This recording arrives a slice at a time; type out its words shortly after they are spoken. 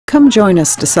Come join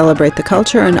us to celebrate the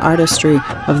culture and artistry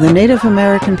of the Native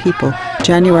American people,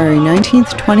 January 19th,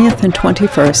 20th, and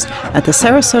 21st at the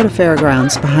Sarasota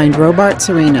Fairgrounds behind Robarts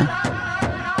Arena.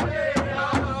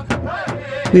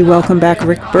 We welcome back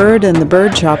Rick Bird and the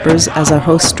Bird Choppers as our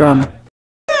host drum.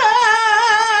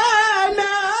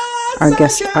 Our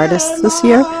guest artists this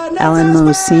year, Alan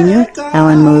Mose Sr.,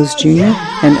 Alan Mose Jr.,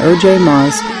 and O.J.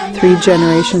 Maz, 3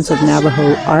 generations of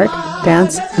Navajo art,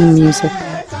 dance, and music.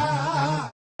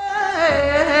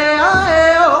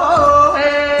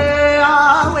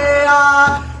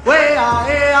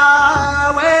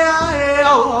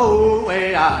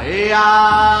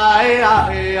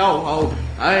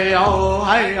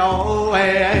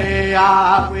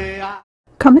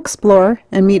 Come explore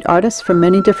and meet artists from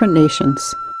many different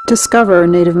nations. Discover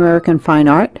Native American fine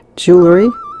art, jewelry,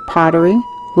 pottery,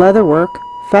 leatherwork,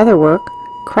 featherwork,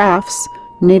 crafts,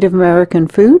 Native American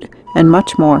food, and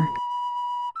much more.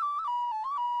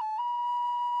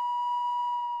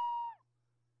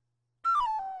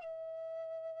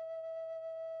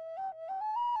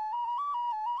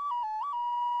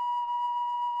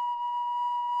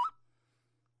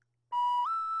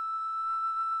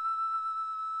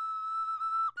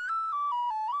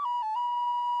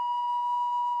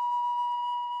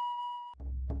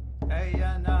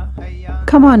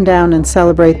 Come on down and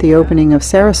celebrate the opening of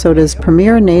Sarasota's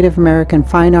premier Native American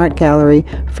fine art gallery,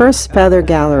 First Feather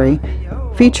Gallery,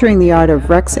 featuring the art of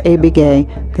Rex A. Begay,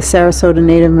 the Sarasota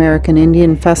Native American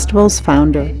Indian Festival's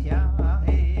founder.